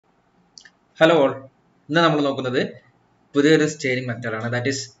Hello all. Now we will look at staining method, that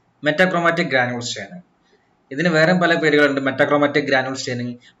is metachromatic granule staining. This is metachromatic granule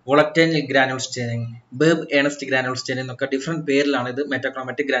staining, volatile granule staining, bulb earnest granule staining, different pair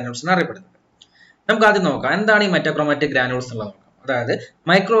metachromatic granules. We will look at metachromatic granules.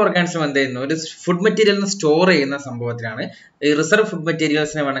 Microorganisms food material store reserve food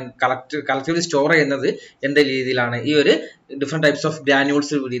materials collectively store different types of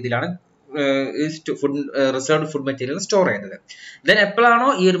granules reserved food material store. Then this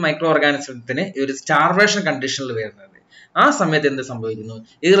microorganism is starvation condition.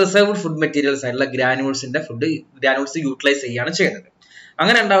 Reserved food materials granules in the food granules utilize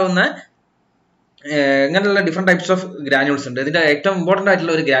different types of granules.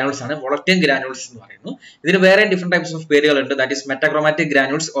 Important granules are volatile granules. There are different types of material, that is metachromatic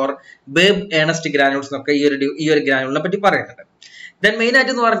granules or bulb earnest granules. Then main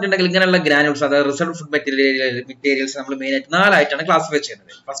item granules are reserved food materials main classified.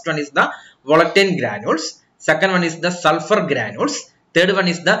 First one is the volatile granules, second one is the sulfur granules, third one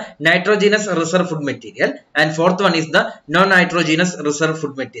is the nitrogenous reserve food material, and fourth one is the non-nitrogenous reserve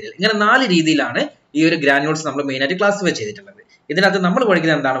food material. These are granules main classified. This is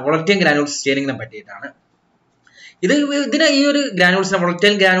volatile granules staining. This is granules,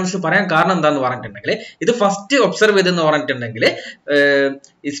 volatile granules. This first observe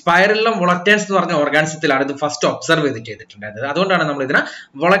spiral volatiles organisms first observe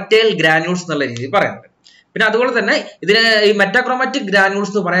volatile granules. Metachromatic granules granules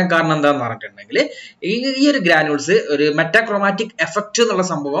metachromatic effect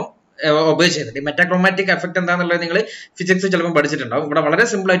metachromatic effect physics simple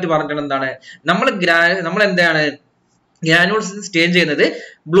granules stain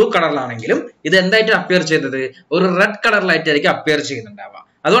blue color appear red color light appear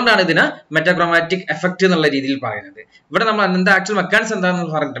metachromatic effect actual mechanism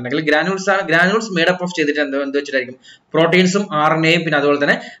granules made up of proteins,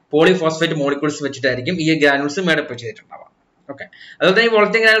 RNA, polyphosphate molecules granules made up. Okay. Other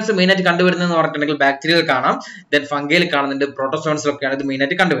volatile granules main bacterial then fungal protozoans main.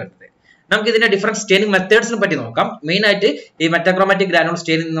 Now, we have different staining methods. Main metachromatic granule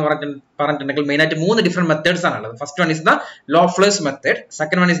staining main different methods. First one is the Loeffler's method,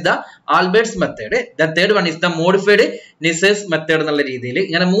 second one is the Albert's method, the third one is the modified Nisser's method.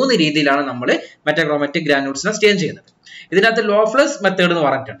 Metachromatic granules stain. This is the Loeffler's method.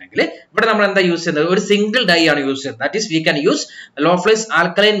 But we use a single dye, that is, we can use Loeffler's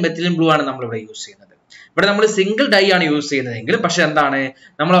alkaline methylene blue. But we single dye use but observe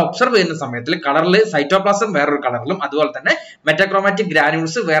color cytoplasm color metachromatic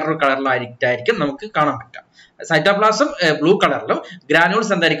granules color cytoplasm blue color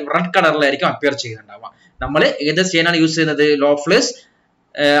granules red color appear either stain use Loeffler's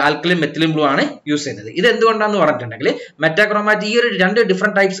alkaline methylene blue use this is metachromatic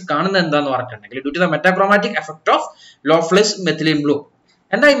different types due to the metachromatic effect of Loeffler's methylene blue.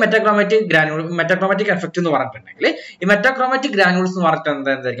 And the metachromatic effect in the metachromatic granules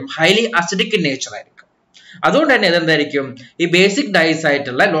highly acidic in nature. That's basic dyes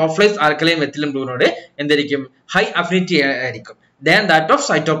Loeffler's alkaline methylene blue high affinity than that of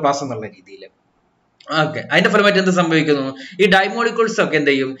cytoplasm. Okay, I have the dye molecules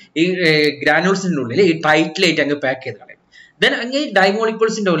granules in tightly pack. Then dye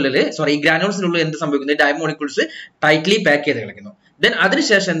molecules in granules in dye molecules tightly pack. Then other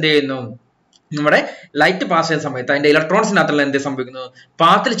session light pass and electrons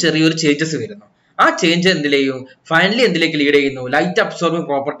path changes. Change finally light absorbing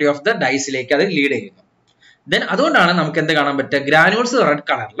property of the dyes lead. Then other granules red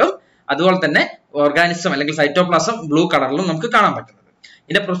color organism cytoplasm blue color.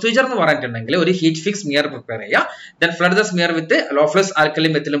 In a procedure, we heat fix smear prepare. Then flood the smear with Loeffler's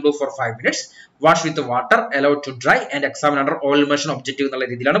alkaline methylene blue for 5 minutes. Wash with water, allow it to dry, and examine under oil immersion objective.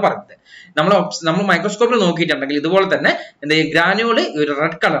 We microscope the granule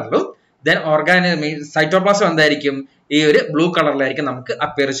red color. Then cytoplasm blue color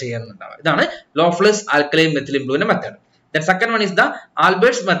appear. This is Loeffler's alkaline methylene blue method. The second one is the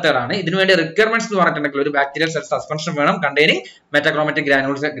Albert's method. This is requirements to bacterial cell suspension containing metachromatic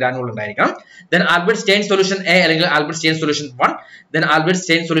granule. Then Albert stain solution A, Albert stain solution 1, then Albert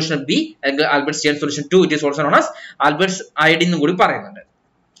stain solution B, Albert stain solution 2. It is also known as Albert's iodine. We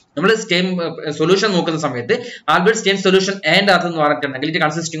stain solution Albert stain solution and it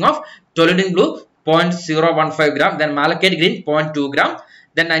consisting of toluidine blue 0.015 gram, then malachite green 0.2 gram,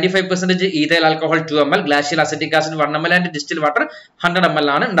 then 95% ethyl alcohol 2 ml, glacial acetic acid 1 ml and distilled water 100 ml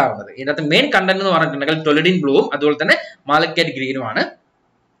ആണ് ഉണ്ടാവുന്നത്. ഇതിനകത്ത് main content എന്ന് പറഞ്ഞിട്ടുണ്ടെങ്കിൽ toluidine blue ഉം അതുപോലെ തന്നെ malachite green ഉം ആണ്.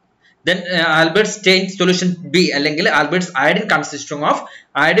 Then Albert's Stein solution B അല്ലെങ്കിൽ Albert's iodine consisting of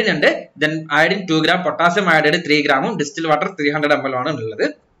iodine ഉണ്ട്, then iodine 2 gram, potassium iodide 3 gram ഉം distilled water 300 ml ആണ് ഉള്ളത്.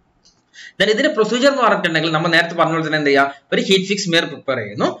 Then ഇതിന്റെ പ്രൊസീജിയർ എന്ന് പറഞ്ഞിട്ടുണ്ടെങ്കിൽ നമ്മൾ നേരത്തെ പറഞ്ഞ പോലെ തന്നെ എന്ത് ചെയ്യുക, ഒരു ഹീറ്റ് ഫിക്സ് സ്മിയർ പ്രിപ്പയർ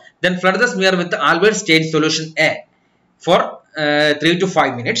ചെയ്യുന്നു. Then flood the smear with Albert Stein solution A for 3 to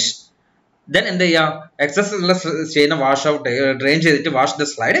 5 minutes. Then എന്ത് ചെയ്യുക, എക്സസ് ഉള്ള സ്റ്റെയിൻ വാഷ് ഔട്ട് ഡ്രെയിൻ ചെയ്തിട്ട് wash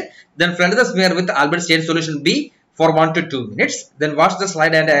the slide. Then flood the smear with Albert Stein solution B for 1 to 2 minutes. Then wash the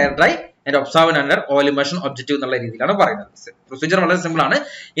slide and air dry and observe under oil immersion objective എന്നുള്ള രീതിയിലാണ് പറയുന്നത്. Procedure വളരെ simple ആണ്.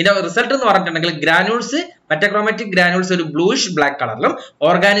 ഇതിന്റെ result എന്ന് പറഞ്ഞിട്ടുണ്ടെങ്കിൽ granules, മെറ്റാക്രോമാറ്റിക് granules ഒരു bluish black കളറിലും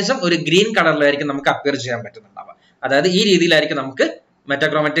ഓർഗാനിസം ഒരു ഗ്രീൻ കളറിലായിരിക്കും നമുക്ക് അപ്പിയർ ചെയ്യാൻ പറ്റുന്നുണ്ടാവുക. അതായത് ഈ രീതിയിലായിരിക്കും നമുക്ക്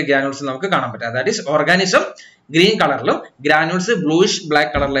മെറ്റാക്രോമാറ്റിക് ഗ്രാനുൾസ് നമുക്ക് കാണാൻ പറ്റുക. അതായത് ഓർഗാനിസം ഗ്രീൻ കളറിലും granules bluish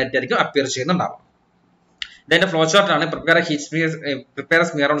black കളറിലായിട്ടായിരിക്കും appear ചെയ്യുന്നുണ്ടാവുക. Then the flow chart ആണ്. Prepare a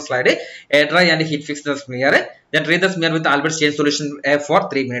smear on slide, air dry and heat fix the smear. Then drain the smear with Albert Stein solution A for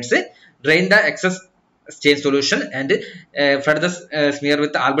 3 minutes. Drain the excess Stein solution and flood the smear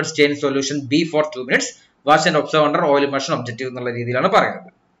with Albert Stein solution B for 2 minutes. Wash and observe under oil immersion objective എന്നുള്ള രീതിയിലാണ് പറയുന്നത്.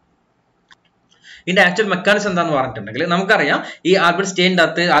 ഇതിന്റെ actual mechanism എന്താണെന്ന് പറഞ്ഞിട്ടുണ്ടെങ്കിൽ നമുക്കറിയാം, ഈ Albert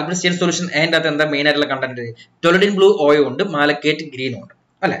stain solution അതിൻ്റെ അകത്ത് എന്താ മെയിൻ ആയിട്ടുള്ള കണ്ടന്റ്, ടൊലുഡിൻ ബ്ലൂ ഓയും ഉണ്ട്, മാലക്കേറ്റ് ഗ്രീനും ഉണ്ട്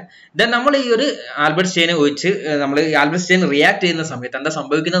അല്ലെ. ദെൻ നമ്മൾ ഈ ഒരു ആൽബർട്ട് സ്റ്റെയിനെ ഒഴിച്ച് നമ്മൾ ഈ ആൽബർട്ട് സ്റ്റെയിൻ റിയാക്ട് ചെയ്യുന്ന സമയത്ത് എന്താ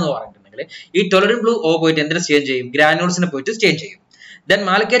സംഭവിക്കുന്നതെന്ന് പറഞ്ഞിട്ടുണ്ടെങ്കിൽ ഈ ടൊലുഡിൻ ബ്ലൂ ഓ പോയിട്ട് എന്തിനെ സ്റ്റെയിൻ ചെയ്യും, ഗ്രാനുൾസിനെ പോയിട്ട് സ്റ്റെയിൻ ചെയ്യും. ദെൻ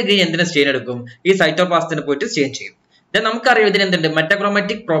മാലക്കേറ്റ് ഗ്രീൻ എന്തിനെ സ്റ്റെയിൻ എടുക്കും, ഈ സൈറ്റോപ്ലാസ്റ്റിനെ പോയിട്ട് സ്റ്റെയിൻ ചെയ്യും. ദെൻ നമുക്കറിയാം ഇതിന് എന്തുണ്ട്,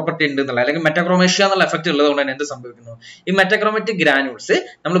 മെറ്റാക്രോമാറ്റിക് പ്രോപ്പർട്ടി ഉണ്ട് എന്നുള്ള, അല്ലെങ്കിൽ മെറ്റാക്രോമേഷ്യ എന്നുള്ള എഫക്ട് ഉള്ളതുകൊണ്ട് തന്നെ എന്ത് സംഭവിക്കുന്നു, ഈ മെറ്റാക്രോമാറ്റിക് ഗ്രാനുൾസ്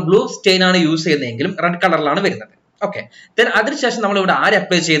നമ്മൾ ബ്ലൂ സ്റ്റെയിൻ ആണ് യൂസ് ചെയ്യുന്നതെങ്കിലും റെഡ് കളറിലാണ് വരുന്നത്. ഓക്കെ, ദെൻ അതിനുശേഷം നമ്മൾ ഇവിടെ ആര്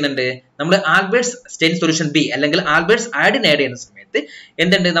അപ്ലൈ ചെയ്യുന്നുണ്ട്, നമ്മൾ ആൽബർട്ട്സ് സ്റ്റെയിൻ സൊല്യൂഷൻ ബി അല്ലെങ്കിൽ ആൽബർട്ട്സ് അയോഡിൻ ആഡ് ചെയ്യുന്ന സമയത്ത്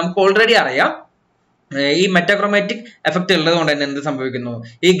എന്തുണ്ട്, നമുക്ക് ഓൾറെഡി അറിയാം ഈ മെറ്റാക്രോമാറ്റിക് എഫക്ട് ഉള്ളതുകൊണ്ട് തന്നെ എന്ത് സംഭവിക്കുന്നു,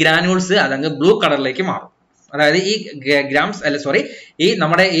 ഈ ഗ്രാനുൾസ് അതങ്ങ് ബ്ലൂ കളറിലേക്ക് മാറും. അതായത് ഈ ഈ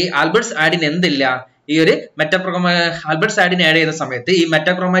നമ്മുടെ ഈ ആൽബർട്ട്സ് അയോഡിൻ എന്തില്ല, ഈ ഒരു ആൽബർട്ട്സ് അയോഡിൻ ആഡ് ചെയ്യുന്ന സമയത്ത് ഈ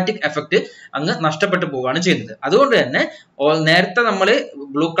മെറ്റാക്രോമാറ്റിക് എഫക്ട് അങ്ങ് നഷ്ടപ്പെട്ടു പോവുകയാണ് ചെയ്യുന്നത്. അതുകൊണ്ട് തന്നെ നേരത്തെ നമ്മൾ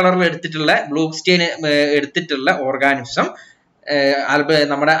ബ്ലൂ കളറിൽ എടുത്തിട്ടുള്ള ബ്ലൂ സ്റ്റെയിൻ എടുത്തിട്ടുള്ള ഓർഗാനിസം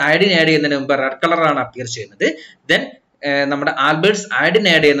നമ്മുടെ അയോഡിൻ ആഡ് ചെയ്യുന്നതിന് മുമ്പ് റെഡ് കളറാണ് അപ്പിയർ ചെയ്യുന്നത്. ദെൻ നമ്മുടെ ആൽബർട്ട്സ് അയോഡിൻ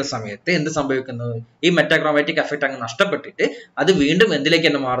ആഡ് ചെയ്യുന്ന സമയത്ത് എന്ത് സംഭവിക്കുന്നു, ഈ മെറ്റാക്രോമാറ്റിക് എഫക്ട് അങ്ങ് നഷ്ടപ്പെട്ടിട്ട് അത് വീണ്ടും എന്തിലേക്ക്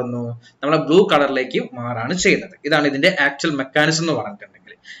തന്നെ മാറുന്നു, നമ്മളെ ബ്ലൂ കളറിലേക്ക് മാറാണ് ചെയ്യുന്നത്. ഇതാണ് ഇതിന്റെ ആക്ച്വൽ മെക്കാനിസം എന്ന് പറഞ്ഞിട്ടുണ്ടെങ്കിൽ.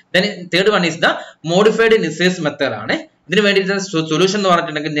 Then third one is the modified Nice's method ആണ്. ഇതിന് വേണ്ടിയിട്ട് സൊല്യൂഷൻ എന്ന്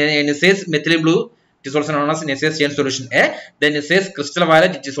പറഞ്ഞിട്ടുണ്ടെങ്കിൽ Nice's methyl blue, it is also known as Nice's Stein solution A. Then Nice's crystal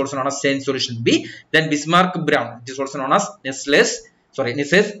violet, it is also known as Stein solution B. Then Bismarck brown, it is also known as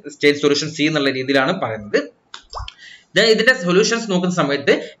Nice's Stein solution C എന്നുള്ള രീതിയിലാണ് പറയുന്നത്. Then ഇതിന്റെ solutions നോക്കുന്ന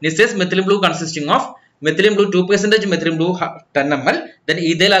സമയത്ത് Nice's methyl blue consisting of methylene blue 2%, methylene blue 10 ml, then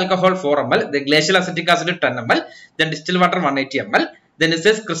ethyl alcohol 4 ml, then glacial acetic acid 10 ml, then distilled water 180 ml. Then it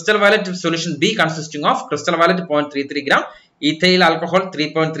says crystal violet solution B consisting of crystal violet 0.33 gram, ethyl alcohol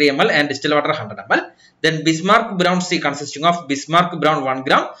 3.3 ml and distilled water 100 ml. Then Bismarck brown C consisting of Bismarck brown 1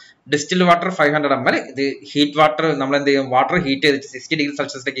 gram, distilled water 500 ml. The heat water നമ്മൾ എന്ത് ചെയ്യും, water heat ചെയ്തിട്ട് 60 degree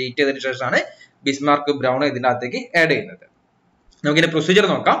സെൽഷ്യസിലേക്ക് heat ചെയ്തതിനു ശേഷമാണ് Bismarck brown ഇതിനകത്തേക്ക് add ചെയ്യുന്നത്. നമുക്കിന്റെ procedure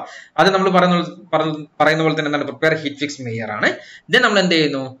നോക്കാം. അത് നമ്മൾ പറയുന്ന പോലെ തന്നെ എന്താണ്, പ്രിപ്പയർ ഹീറ്റ് ഫിക്സ് സ്മിയർ ആണ്. ദെൻ നമ്മൾ എന്ത്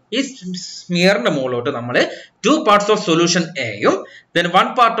ചെയ്യുന്നു, ഈ സ്മിയറിന്റെ മുകളിലോട്ട് നമ്മൾ 2 parts ഓഫ് സൊല്യൂഷൻ എയും ദെൻ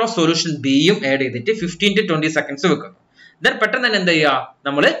 1 part ഓഫ് സൊല്യൂഷൻ ബിയും ആഡ് ചെയ്തിട്ട് 15 to 20 seconds വെക്കുന്നു. ദെൻ പെട്ടെന്ന് തന്നെ എന്ത് ചെയ്യുക,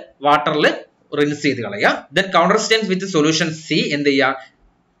 നമ്മൾ വാട്ടറിൽ റിൻസ് ചെയ്ത് കളയുക. ദെൻ കൗണ്ടർ സ്റ്റെയിൻ വിത്ത് സൊല്യൂഷൻ സി എന്ത് ചെയ്യുക,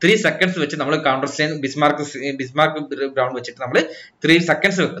 3 seconds വെച്ച് നമ്മൾ കൗണ്ടർ സ്റ്റെയിൻ ബിസ്മാർക്ക് ബ്രൗൺ വെച്ചിട്ട് നമ്മൾ 3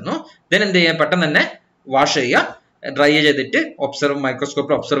 seconds വെക്കുന്നു. ദെൻ എന്ത് ചെയ്യുക, പെട്ടെന്ന് തന്നെ വാഷ് ചെയ്യുക, ഡ്രൈ ചെയ്തിട്ട്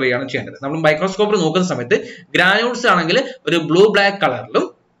മൈക്രോസ്കോപ്പിൽ ഒബ്സർവ് ചെയ്യാണ് ചെയ്യേണ്ടത്. നമ്മൾ മൈക്രോസ്കോപ്പിൽ നോക്കുന്ന സമയത്ത് ഗ്രാനുൾസ് ആണെങ്കിൽ ഒരു ബ്ലൂ ബ്ലാക്ക് കളറിലും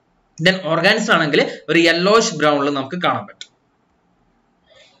ദെൻ ഓർഗാനിക്സ് ആണെങ്കിൽ ഒരു യെല്ലോയിഷ് ബ്രൗണിലും നമുക്ക് കാണാൻ പറ്റും.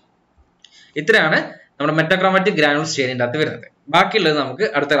 ഇത്രയാണ് നമ്മുടെ മെറ്റാക്രോമാറ്റിക് ഗ്രാനുൾസ് സ്റ്റെയിനിന്റെ അകത്ത് വരുന്നത്. ബാക്കിയുള്ളത് നമുക്ക്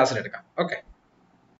അടുത്ത ക്ലാസ്സിൽ എടുക്കാം. ഓക്കെ.